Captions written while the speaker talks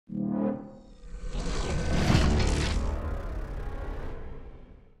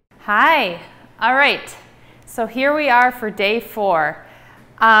Hi. All right. So here we are for day 4.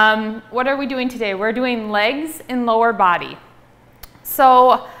 What are we doing today? We're doing legs and lower body.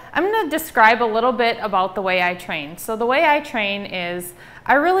 So I'm going to describe a little bit about the way I train. So the way I train is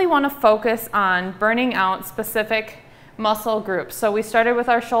I really want to focus on burning out specific muscle groups. So we started with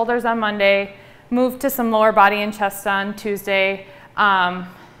our shoulders on Monday, moved to some lower body and chest on Tuesday,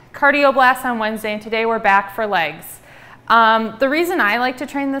 cardio blast on Wednesday, and today we're back for legs. The reason I like to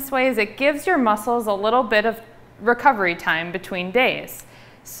train this way is it gives your muscles a little bit of recovery time between days.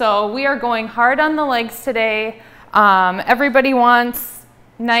 So we are going hard on the legs today. Everybody wants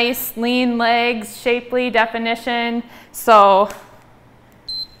nice, lean legs, shapely definition. So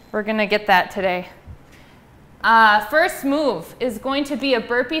we're gonna get that today. First move is going to be a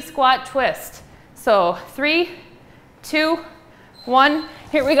burpee squat twist. So 3, 2, 1,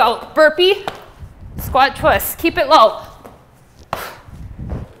 here we go. Burpee, squat twist. Keep it low.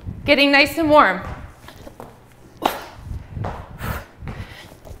 Getting nice and warm.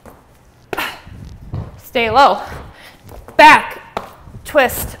 Stay low. Back,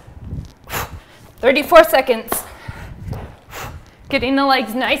 twist. 34 seconds. Getting the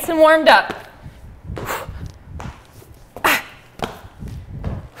legs nice and warmed up.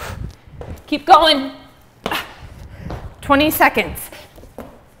 Keep going. 20 seconds.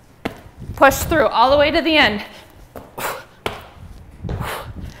 Push through all the way to the end.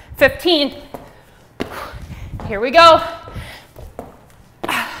 15. Here we go.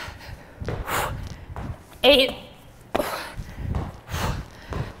 8.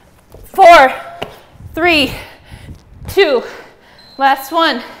 4, 3, 2. Last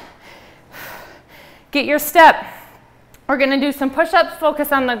one. Get your step. We're going to do some push-ups.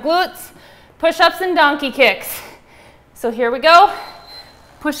 Focus on the glutes. Push-ups and donkey kicks. So here we go.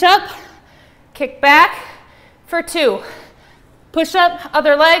 Push up, kick back for 2. Push up,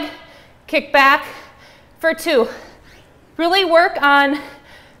 other leg, kick back for 2. Really work on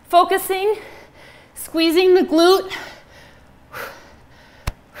focusing, squeezing the glute.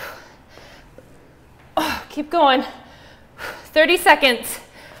 Oh, keep going. 30 seconds.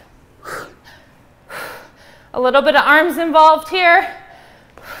 A little bit of arms involved here.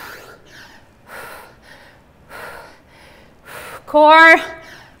 Core,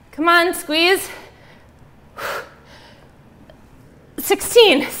 come on, squeeze.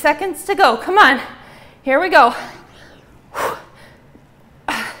 16 seconds to go, come on. Here we go.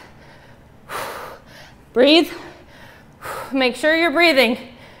 Breathe. Make sure you're breathing.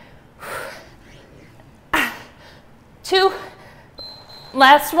 2,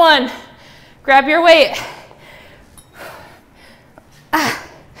 last one. Grab your weight.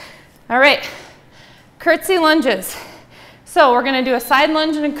 All right, curtsy lunges. So we're going to do a side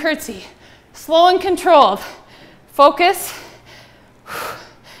lunge and a curtsy. Slow and controlled. Focus.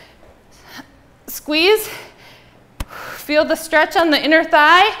 Squeeze. Feel the stretch on the inner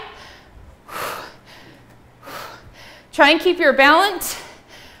thigh. Try and keep your balance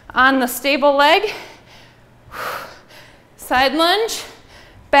on the stable leg. Side lunge,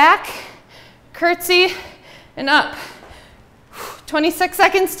 back, curtsy, and up. 26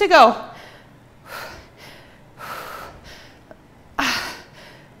 seconds to go.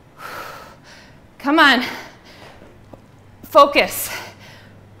 Come on. Focus.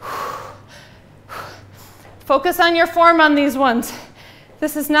 Focus on your form on these ones.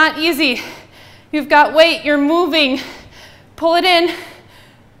 This is not easy. You've got weight, you're moving. Pull it in.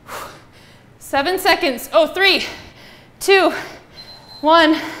 7 seconds. Oh, 3, 2,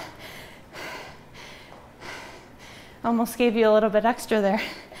 1. Almost gave you a little bit extra there.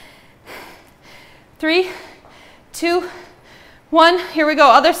 3, 2, 1. Here we go,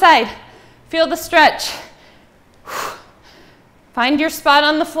 other side. Feel the stretch. Find your spot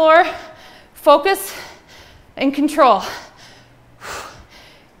on the floor. Focus and control.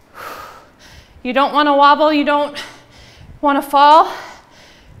 You don't want to wobble. You don't want to fall.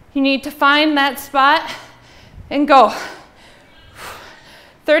 You need to find that spot and go.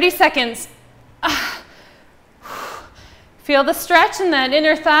 30 seconds. Feel the stretch in that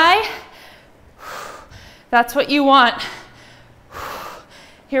inner thigh. That's what you want.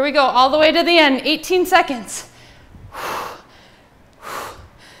 Here we go, all the way to the end, 18 seconds.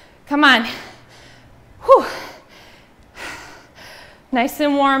 Come on. Whew. Nice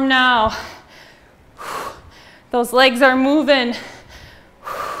and warm now. Those legs are moving.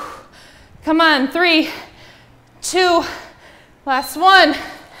 Come on, 3, 2, last one.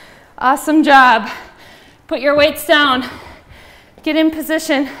 Awesome job. Put your weights down. Get in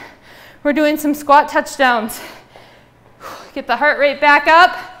position. We're doing some squat touchdowns. Get the heart rate back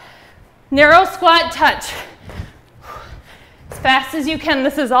up. Narrow squat touch. fast as you can.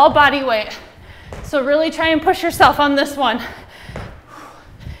 This is all body weight. So really try and push yourself on this one.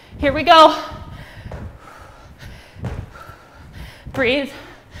 Here we go. Breathe.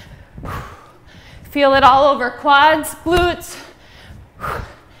 Feel it all over quads, glutes,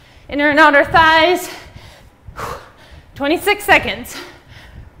 inner and outer thighs. 26 seconds.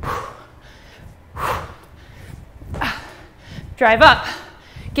 Drive up,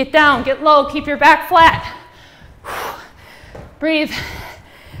 get down, get low, keep your back flat. Breathe.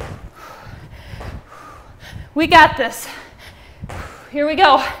 We got this. Here we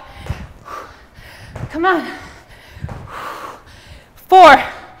go. Come on. 4,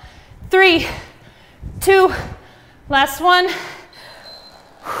 3, 2, last one.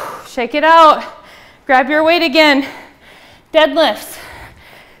 Shake it out. Grab your weight again. Deadlifts.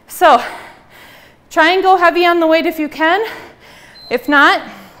 So try and go heavy on the weight if you can. If not,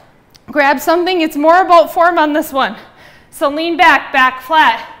 grab something. It's more about form on this one. So lean back, back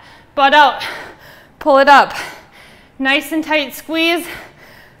flat, butt out. Pull it up. Nice and tight squeeze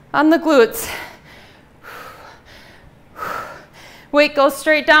on the glutes. Weight goes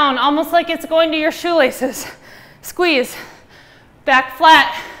straight down, almost like it's going to your shoelaces. Squeeze. Back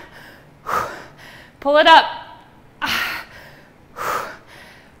flat. Pull it up.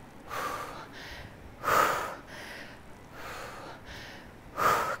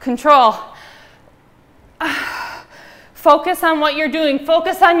 Control. Focus on what you're doing.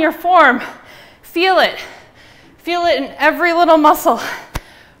 Focus on your form. Feel it. Feel it in every little muscle.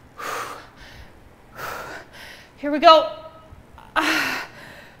 Here we go.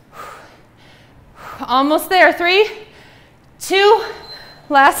 Almost there. 3, 2,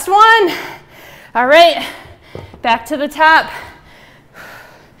 last one. All right, back to the top.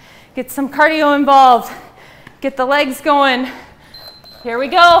 Get some cardio involved. Get the legs going. Here we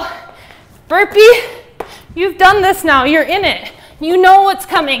go. Burpee. You've done this now. You're in it. You know what's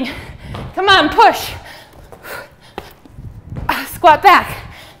coming. Come on, push. Squat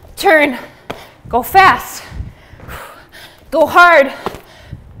back. Turn. Go fast. Go hard.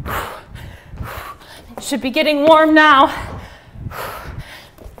 Should be getting warm now.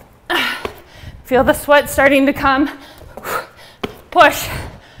 Feel the sweat starting to come. Push.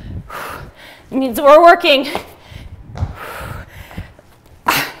 It means we're working.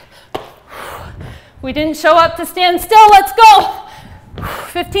 We didn't show up to stand still. Let's go.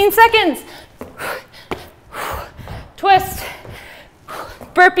 15 seconds. Twist.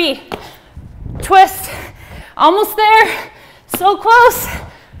 Burpee. Twist. Almost there. So close.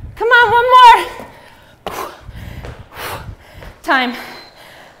 Come on, one more. Time.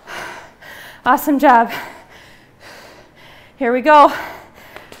 Awesome job. Here we go.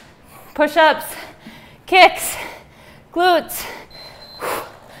 Push-ups, kicks, glutes.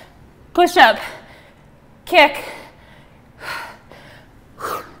 Push-up, kick.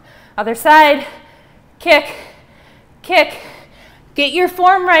 Other side, kick, kick. Get your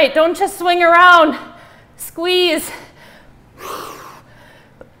form right. Don't just swing around. Squeeze.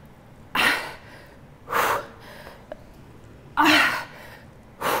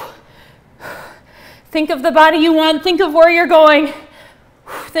 Think of the body you want. Think of where you're going.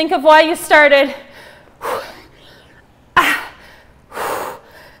 Think of why you started.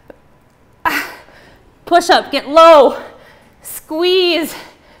 Push up, get low. Squeeze.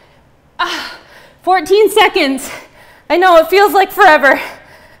 14 seconds. I know it feels like forever.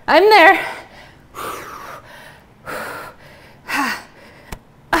 I'm there.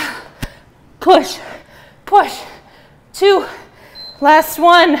 Push, push. 2, last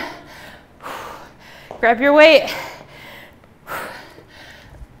one. Grab your weight.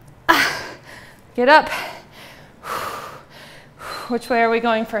 Get up. Which way are we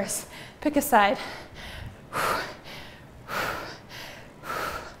going first? Pick a side.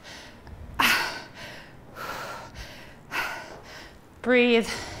 Breathe.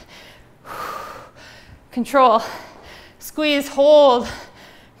 Control. Squeeze, hold.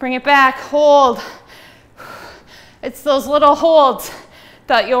 Bring it back, hold. It's those little holds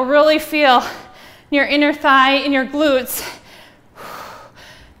that you'll really feel in your inner thigh, in your glutes.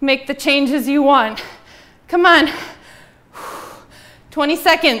 Make the changes you want. Come on. 20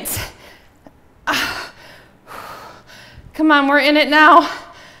 seconds. Come on, we're in it now.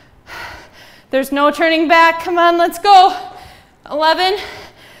 There's no turning back. Come on, let's go. 11,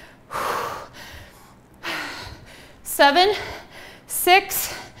 7,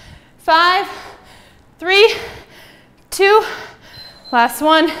 6, 5, 3, 2, last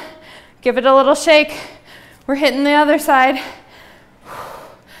one. Give it a little shake. We're hitting the other side.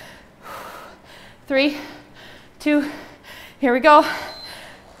 3, 2, here we go.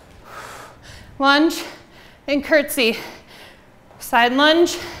 Lunge and curtsy. Side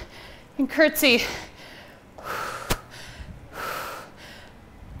lunge and curtsy.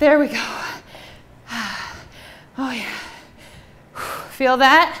 There we go. Oh yeah. Feel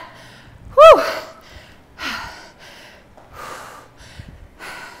that? Whew.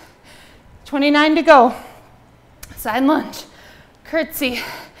 29 to go. Side lunge, curtsy.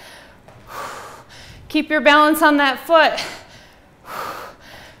 Keep your balance on that foot.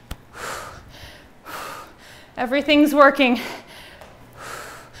 Everything's working.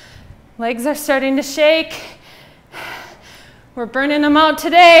 Legs are starting to shake. We're burning them out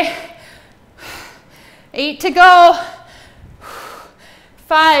today. 8 to go.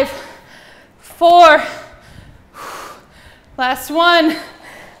 5, 4. Last one.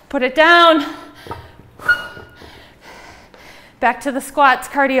 Put it down. Back to the squats,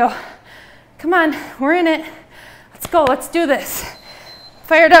 cardio. Come on, we're in it. Let's go, let's do this.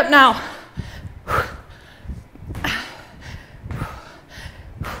 Fired up now.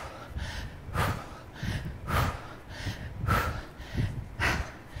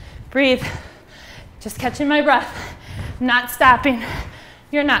 Breathe. Just catching my breath. Not stopping.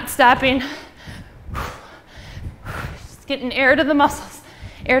 You're not stopping. Just getting air to the muscles,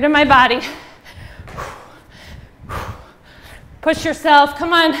 air to my body. Push yourself.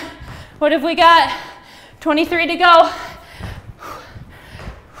 Come on. What have we got? 23 to go.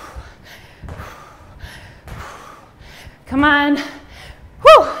 Come on.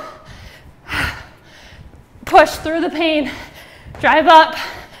 Whew. Push through the pain. Drive up.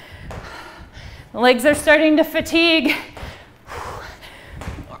 The legs are starting to fatigue.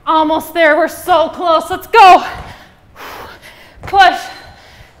 We're almost there. We're so close. Let's go. Push.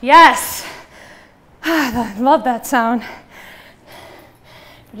 Yes. I love that sound.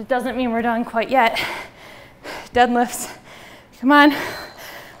 But it doesn't mean we're done quite yet. Deadlifts. Come on.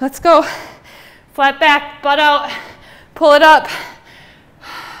 Let's go. Flat back, butt out. Pull it up.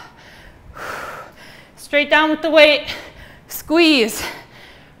 Straight down with the weight. Squeeze.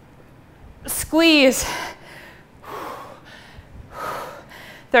 Squeeze.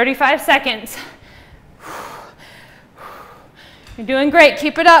 35 seconds. You're doing great.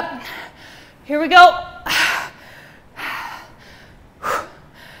 Keep it up. Here we go.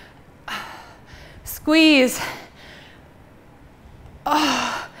 Squeeze.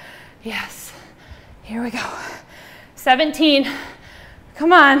 Oh, yes. Here we go. 17.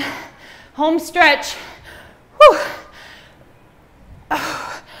 Come on. Home stretch. Whew. Oh.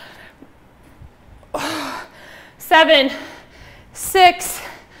 Oh. 7, 6,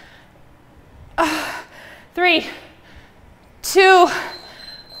 3, 2.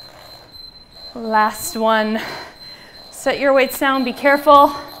 Last one. Set your weights down. Be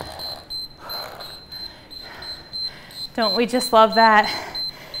careful. Don't we just love that?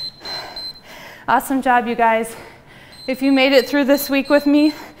 Awesome job, you guys. If you made it through this week with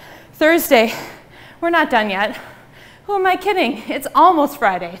me, Thursday, we're not done yet. Who am I kidding? It's almost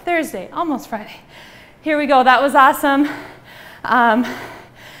Friday. Thursday, almost Friday. Here we go. That was awesome.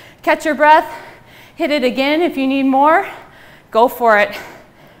 Catch your breath. Hit it again if you need more. Go for it.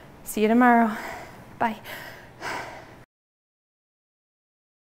 See you tomorrow. Bye.